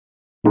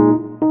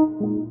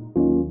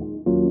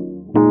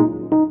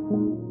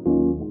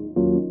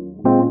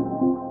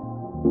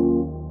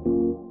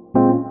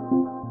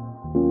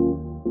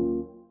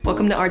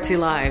to Artsee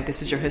Live.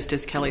 This is your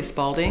hostess, Kelly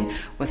Spaulding,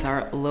 with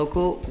our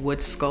local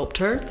wood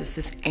sculptor. This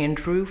is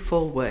Andrew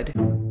Fullwood.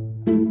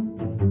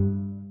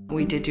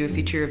 We did do a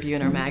feature review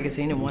in our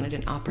magazine and wanted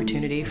an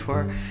opportunity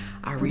for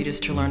our readers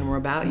to learn more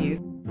about you.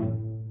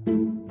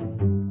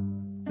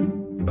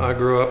 I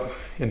grew up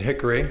in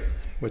Hickory,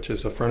 which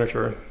is the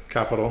furniture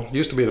capital,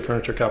 used to be the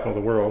furniture capital of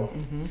the world.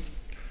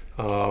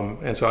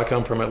 And so I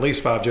come from at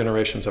least 5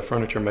 generations of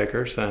furniture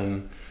makers,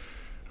 and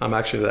I'm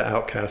actually the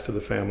outcast of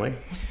the family.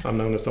 I'm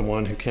known as the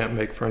one who can't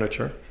make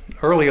furniture.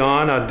 Early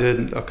on, I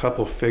did a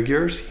couple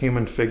figures,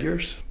 human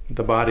figures.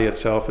 The body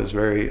itself is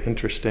very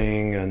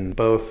interesting, and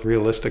both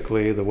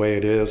realistically the way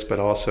it is, but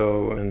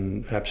also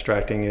in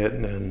abstracting it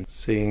and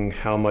seeing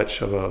how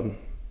much of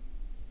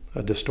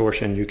a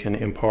distortion you can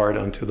impart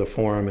onto the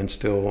form and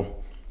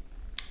still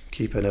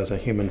keep it as a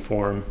human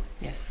form.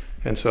 Yes.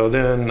 And so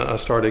then I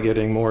started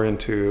getting more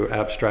into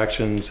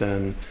abstractions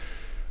and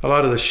a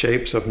lot of the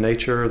shapes of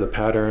nature, the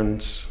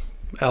patterns,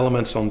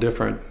 elements on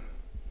different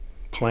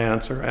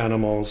plants or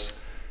animals.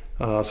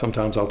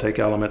 Sometimes I'll take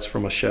elements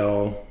from a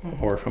shell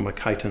or from a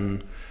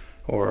chitin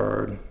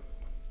or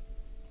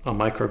a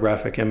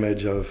micrographic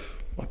image of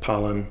a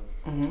pollen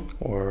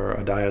or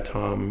a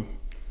diatom,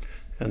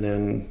 and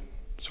then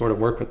sort of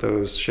work with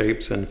those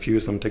shapes and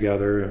fuse them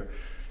together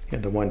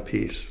into one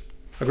piece.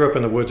 I grew up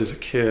in the woods as a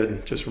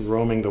kid, just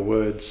roaming the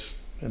woods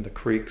and the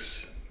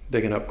creeks,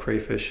 digging up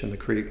crayfish in the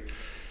creek.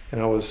 And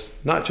I was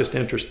not just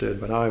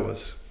interested, but I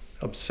was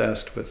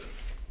obsessed with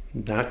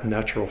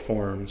natural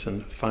forms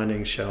and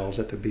finding shells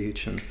at the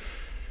beach and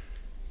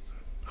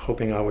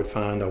hoping I would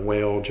find a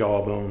whale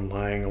jawbone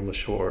lying on the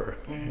shore.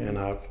 And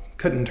I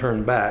couldn't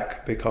turn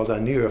back because I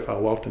knew if I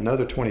walked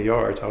another 20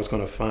 yards, I was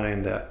going to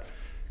find that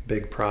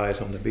big prize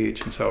on the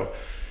beach. And so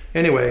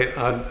anyway,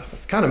 I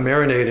kind of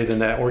marinated in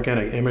that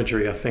organic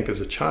imagery, I think,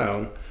 as a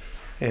child.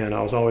 And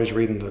I was always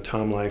reading the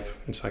Time Life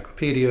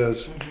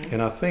encyclopedias.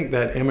 And I think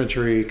that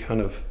imagery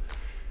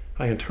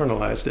I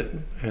internalized it,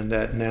 and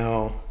that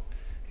now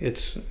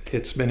it's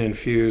been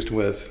infused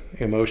with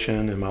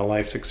emotion and my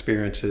life's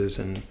experiences,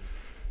 and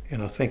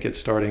I think it's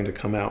starting to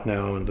come out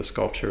now in the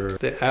sculpture.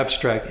 The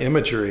abstract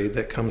imagery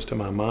that comes to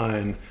my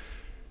mind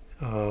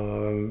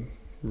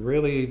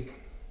really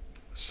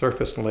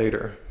surfaced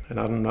later, and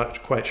I'm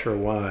not quite sure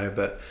why,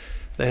 but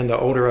then the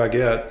older I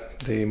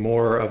get, the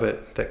more of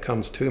it that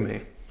comes to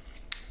me,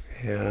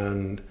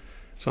 and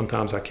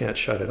sometimes I can't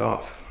shut it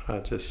off.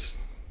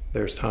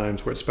 There's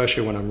times where,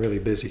 especially when I'm really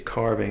busy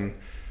carving,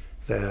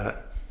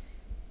 that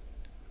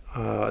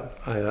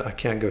I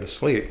can't go to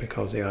sleep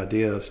because the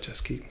ideas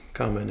just keep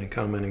coming and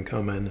coming and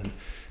coming, and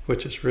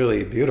which is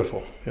really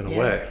beautiful in a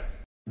way.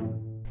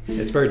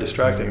 It's very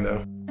distracting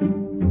though.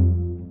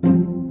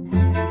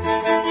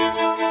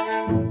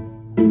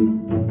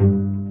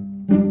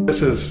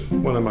 This is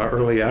one of my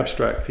early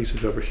abstract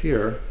pieces over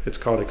here. It's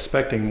called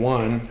Expecting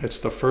One. It's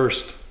the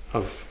first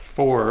of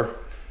 4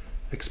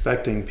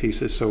 expecting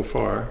pieces so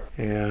far,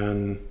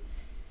 and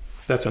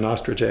that's an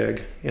ostrich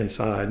egg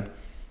inside.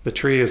 The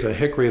tree is a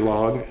hickory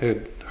log.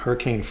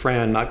 Hurricane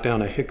Fran knocked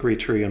down a hickory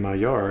tree in my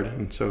yard,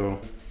 and so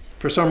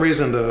for some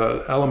reason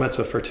the elements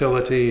of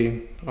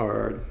fertility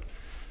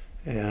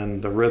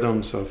and the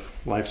rhythms of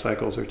life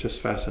cycles are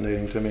just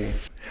fascinating to me.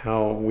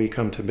 How we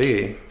come to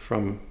be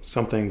from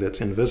something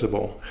that's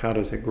invisible, how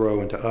does it grow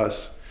into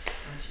us?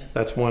 Gotcha.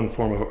 That's one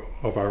form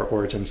of our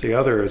origins. The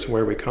other is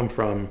where we come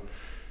from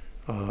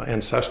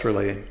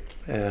ancestrally,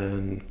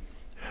 and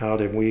how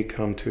did we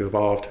come to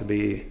evolve to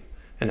be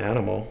an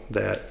animal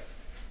that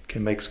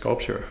can make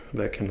sculpture,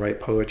 that can write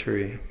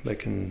poetry, that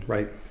can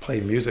play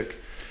music.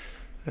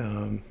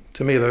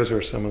 To me, those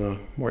are some of the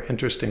more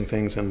interesting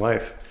things in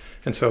life.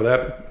 And so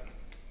that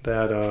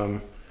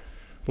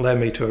led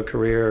me to a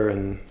career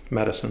in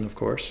medicine, of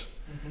course,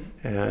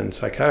 and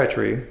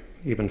psychiatry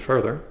even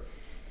further.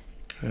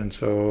 And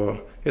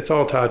so it's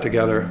all tied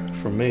together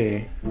for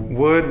me.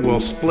 Wood will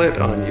split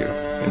on you.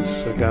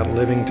 It's got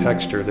living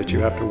texture that you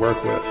have to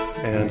work with.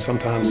 And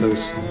sometimes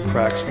those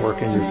cracks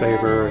work in your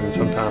favor, and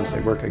sometimes they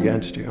work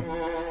against you.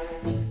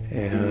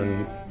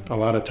 And a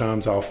lot of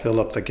times I'll fill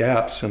up the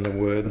gaps in the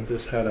wood.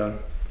 This had a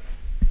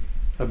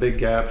big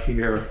gap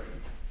here,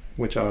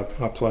 which I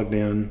plugged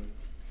in,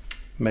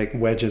 make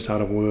wedges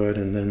out of wood,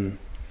 and then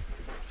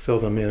fill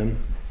them in.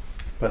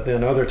 But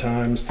then other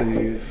times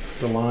the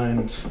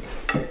lines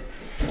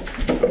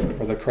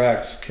or the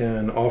cracks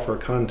can offer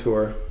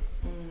contour.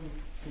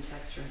 And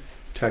texture.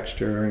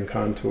 Texture and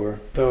contour.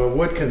 The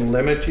wood can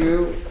limit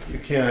you. You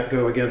can't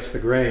go against the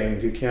grain.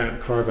 You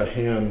can't carve a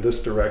hand this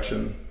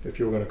direction. If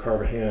you were going to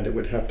carve a hand, it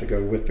would have to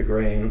go with the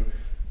grain.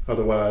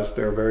 Otherwise,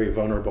 they're very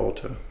vulnerable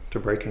to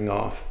breaking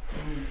off.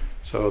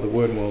 So the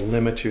wood will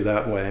limit you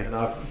that way. And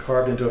I've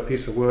carved into a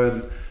piece of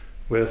wood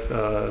with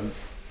a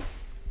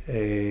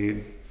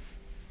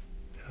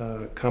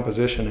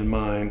composition in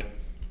mind.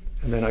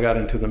 And then I got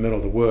into the middle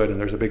of the wood, and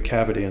there's a big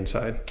cavity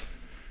inside.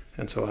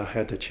 And so I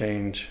had to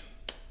change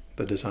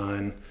the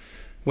design,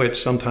 which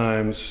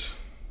sometimes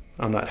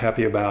I'm not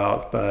happy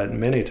about, but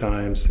many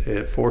times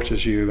it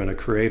forces you in a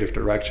creative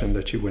direction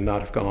that you would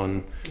not have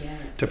gone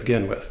to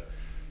begin with.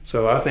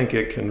 So I think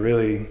it can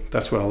really,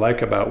 that's what I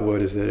like about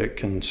wood, is that it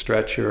can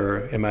stretch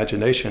your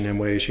imagination in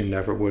ways you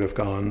never would have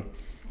gone.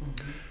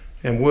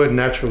 And wood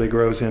naturally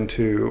grows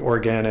into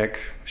organic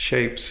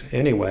shapes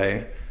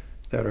anyway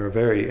that are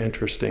very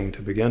interesting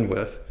to begin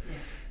with.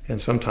 Yes.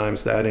 And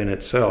sometimes that in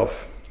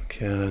itself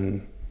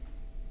can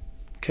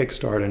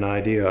kickstart an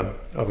idea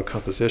of a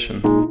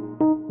composition.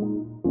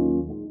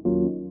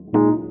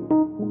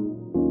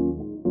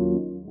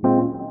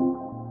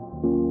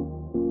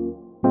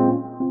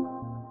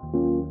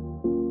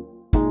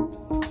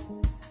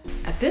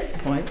 At this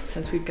point,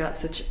 since we've got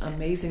such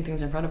amazing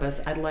things in front of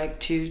us, I'd like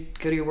to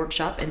go to your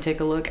workshop and take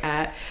a look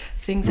at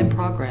things in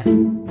progress.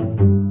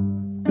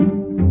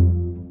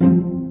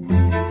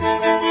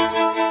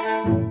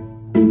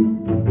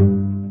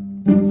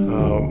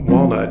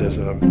 Walnut is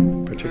a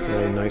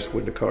particularly nice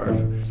wood to carve.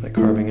 It's like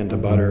carving into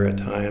butter at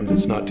times.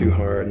 It's not too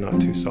hard, not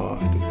too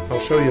soft. I'll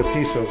show you a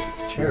piece of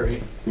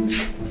cherry.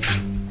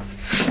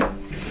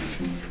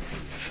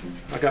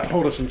 I got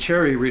hold of some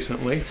cherry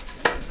recently,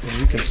 and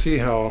you can see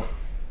how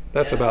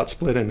that's about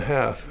split in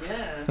half.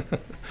 Yeah.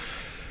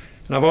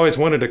 And I've always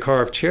wanted to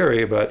carve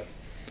cherry, but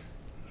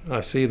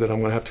I see that I'm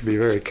going to have to be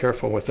very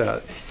careful with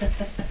that.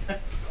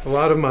 A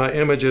lot of my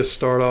images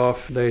start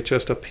off, they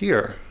just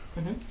appear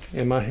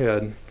in my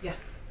head. Yeah.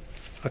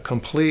 A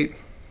complete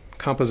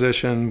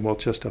composition will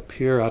just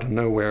appear out of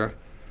nowhere.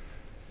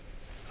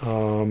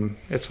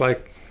 It's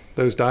like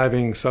those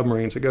diving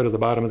submarines that go to the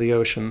bottom of the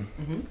ocean.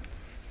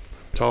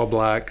 It's all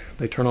black.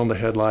 They turn on the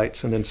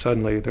headlights, and then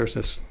suddenly there's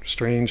this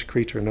strange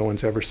creature no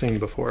one's ever seen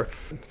before.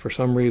 For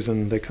some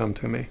reason, they come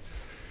to me.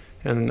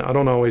 And I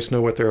don't always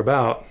know what they're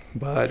about,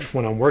 but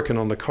when I'm working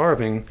on the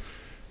carving,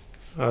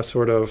 I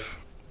sort of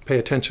pay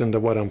attention to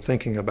what I'm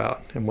thinking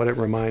about and what it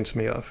reminds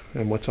me of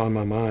and what's on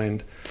my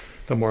mind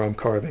the more I'm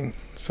carving.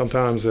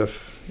 Sometimes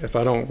if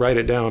I don't write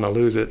it down, I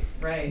lose it.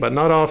 Right. But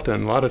not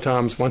often. A lot of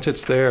times, once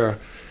it's there,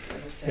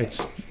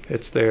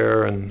 it's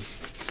there. And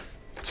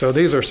so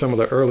these are some of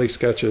the early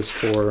sketches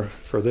for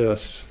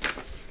this.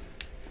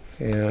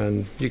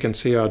 And you can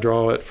see I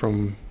draw it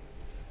from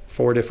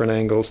 4 different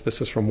angles.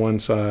 This is from one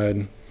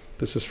side.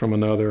 This is from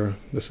another.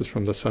 This is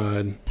from the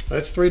side.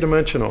 It's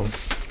 3-dimensional,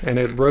 and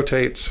it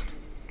rotates.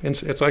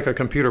 It's like a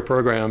computer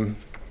program,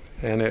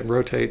 and it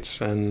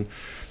rotates, and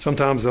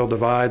sometimes they'll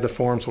divide, the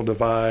forms will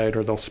divide,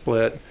 or they'll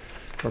split,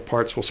 or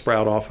parts will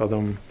sprout off of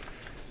them.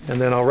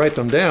 And then I'll write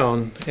them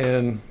down,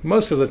 and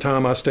most of the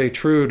time I stay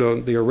true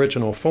to the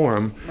original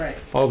form, Right.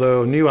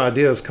 although new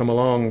ideas come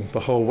along the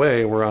whole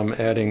way where I'm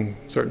adding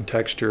certain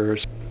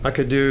textures. I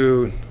could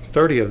do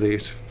 30 of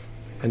these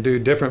and do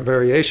different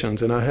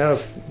variations, and I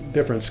have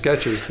different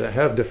sketches that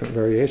have different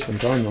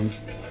variations on them.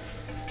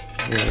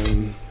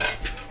 And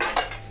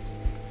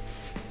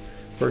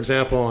for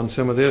example, on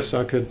some of this,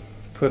 I could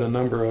put a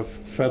number of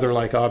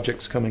feather-like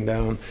objects coming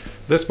down.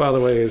 This, by the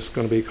way, is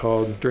going to be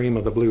called Dream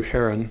of the Blue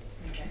Heron.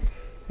 Okay.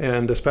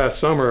 And this past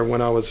summer, when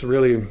I was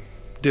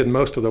did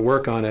most of the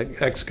work on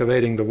it,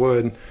 excavating the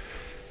wood,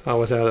 I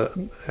was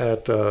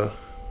at a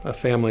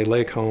family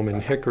lake home in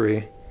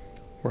Hickory,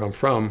 where I'm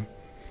from,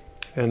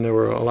 and there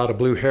were a lot of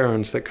blue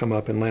herons that come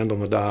up and land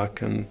on the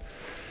dock. And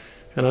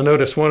I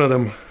noticed one of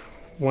them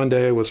one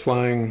day was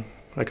flying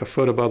like a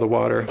foot above the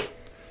water,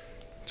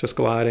 just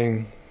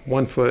gliding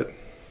 1 foot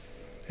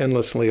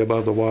endlessly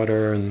above the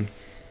water. And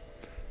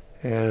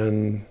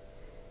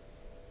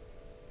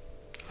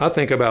I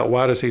think about,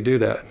 why does he do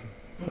that?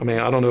 I mean,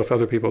 I don't know if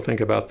other people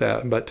think about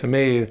that, but to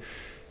me,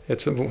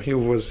 he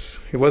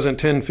wasn't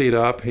 10 feet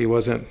up, he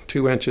wasn't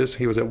 2 inches,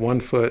 he was at 1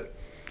 foot.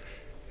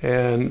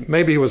 And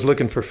maybe he was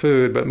looking for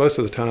food, but most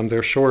of the time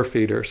they're shore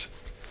feeders.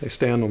 They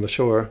stand on the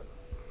shore.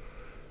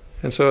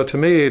 And so to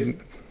me,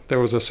 there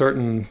was a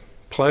certain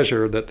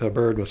pleasure that the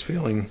bird was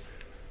feeling,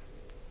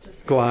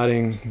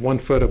 gliding 1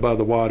 foot above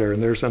the water,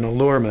 and there's an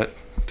allurement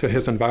to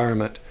his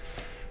environment.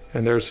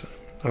 And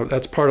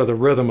that's part of the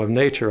rhythm of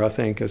nature, I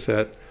think, is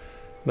that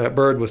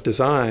bird was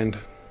designed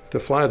to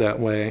fly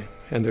that way,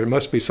 and there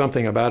must be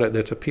something about it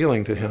that's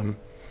appealing to him.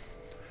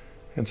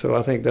 And so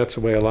I think that's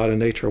the way a lot of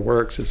nature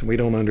works, is we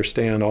don't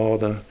understand all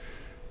the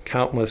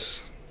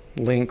countless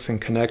links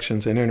and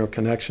connections and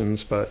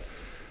interconnections, but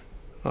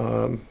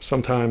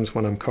sometimes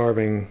when I'm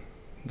carving,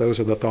 those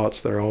are the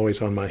thoughts that are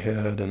always on my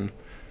head. And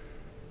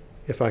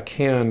if I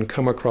can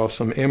come across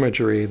some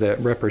imagery that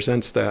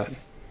represents that,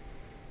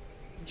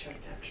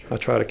 I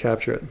try to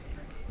capture it.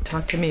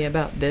 Talk to me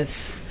about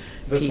this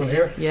This piece. one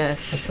here?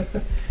 Yes.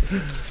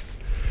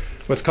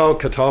 What's called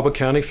Catawba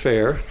County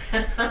Fair.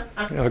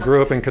 I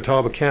grew up in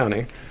Catawba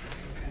County,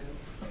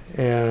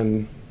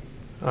 and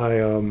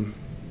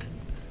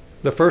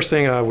the first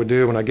thing I would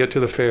do when I get to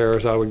the fair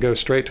is I would go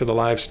straight to the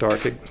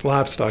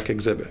livestock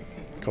exhibit,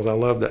 because I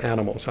love the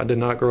animals. I did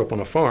not grow up on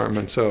a farm,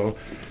 and so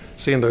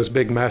seeing those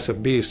big,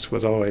 massive beasts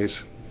was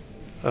always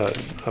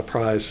a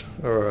prize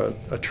or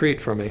a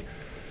treat for me.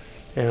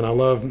 And I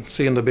loved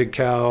seeing the big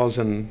cows,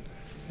 and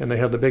they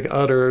had the big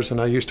udders, and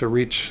I used to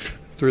reach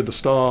through the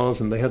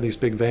stalls, and they had these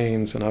big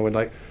veins, and I would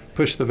like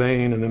push the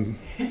vein and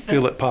then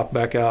feel it pop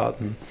back out.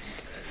 And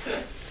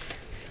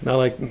I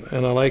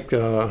like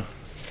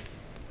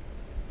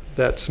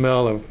that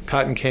smell of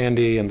cotton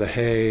candy and the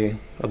hay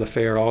of the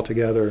fair all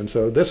together. And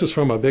so this is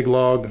from a big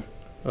log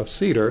of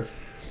cedar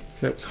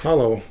that was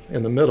hollow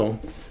in the middle.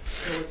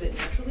 So was it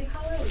naturally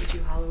hollow, or did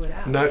you hollow it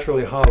out?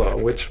 Naturally hollow,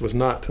 which was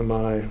not to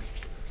my,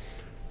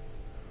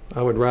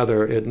 I would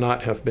rather it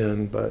not have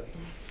been, but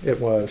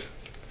it was.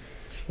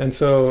 And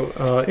so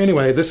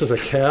anyway, this is a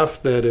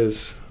calf that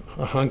is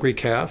a hungry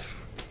calf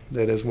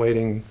that is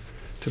waiting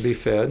to be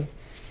fed.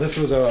 This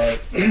was a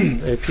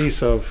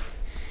piece of,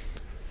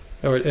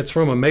 it's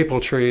from a maple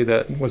tree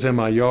that was in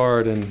my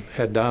yard and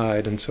had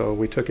died, and so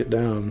we took it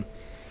down.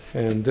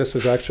 And this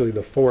is actually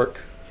the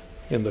fork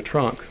in the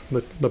trunk,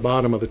 the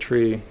bottom of the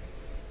tree.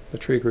 The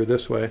tree grew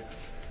this way.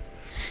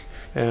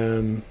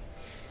 And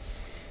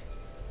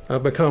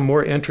I've become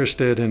more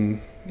interested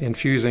in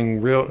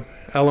infusing real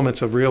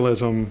elements of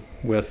realism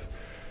with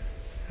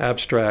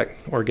abstract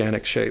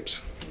organic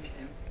shapes.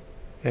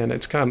 And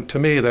it's kind of, to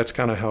me, that's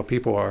kind of how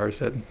people are, is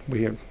that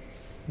we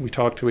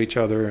talk to each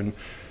other and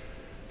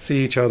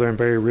see each other in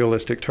very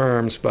realistic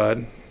terms, but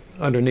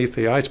underneath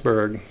the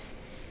iceberg,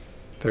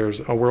 there's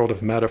a world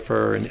of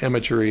metaphor and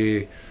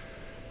imagery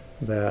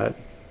that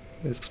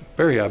is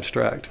very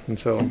abstract, and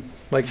so,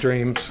 like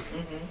dreams.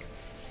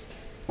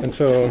 And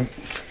so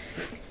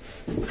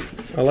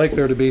I like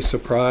there to be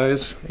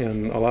surprise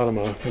in a lot of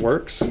my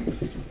works,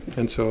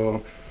 and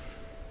so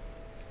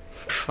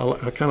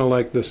I kind of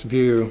like this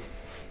view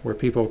where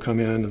people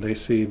come in and they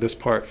see this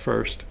part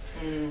first,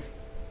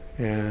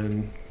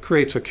 and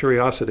creates a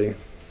curiosity.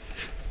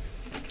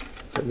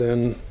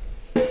 And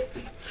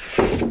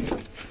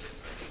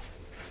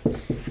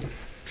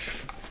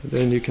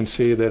then you can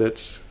see that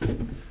it's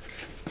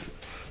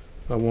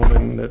a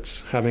woman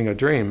that's having a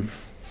dream,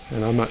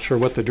 and I'm not sure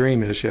what the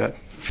dream is yet.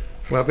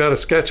 Well, I've got a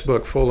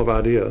sketchbook full of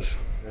ideas,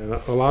 and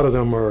a lot of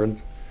them are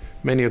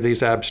many of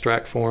these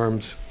abstract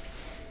forms.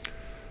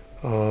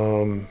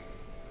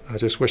 I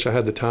just wish I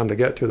had the time to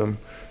get to them.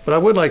 But I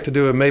would like to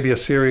do maybe a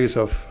series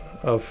of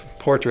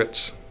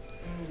portraits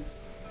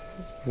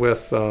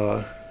with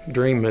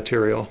dream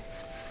material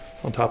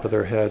on top of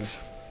their heads.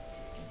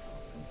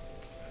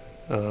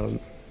 I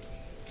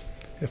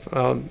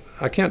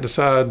can't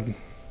decide.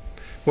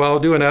 Well, I'll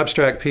do an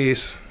abstract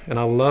piece, and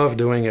I love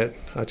doing it.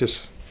 I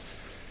just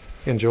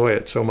enjoy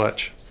it so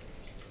much.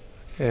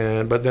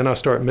 But then I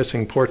start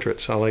missing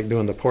portraits. I like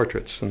doing the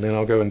portraits, and then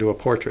I'll go and do a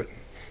portrait.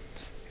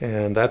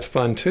 And that's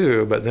fun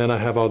too, but then I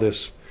have all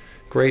this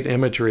great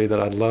imagery that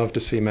I'd love to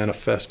see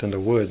manifest into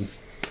wood.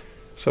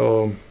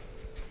 So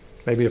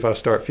maybe if I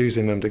start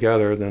fusing them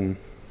together, then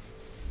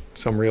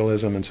some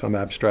realism and some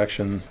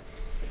abstraction.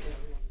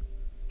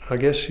 I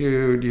guess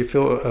you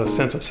feel a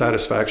sense of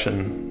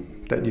satisfaction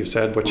that you've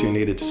said what you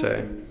needed to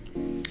say,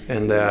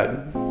 and that,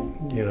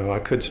 you know, I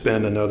could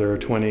spend another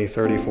 20,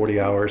 30,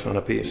 40 hours on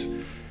a piece,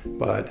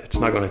 but it's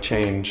not going to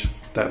change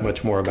that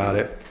much more about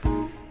it.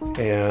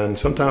 And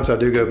sometimes I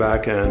do go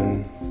back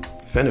and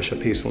finish a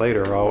piece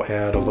later, or I'll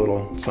add a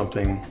little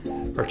something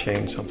or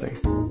change something.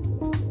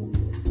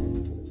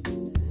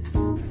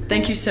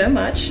 Thank you so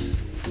much.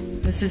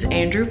 This is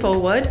Andrew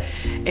Fullwood.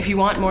 If you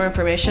want more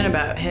information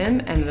about him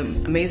and the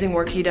amazing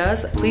work he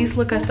does, please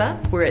look us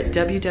up. We're at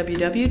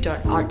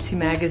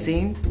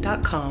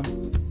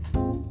www.artseemagazine.com.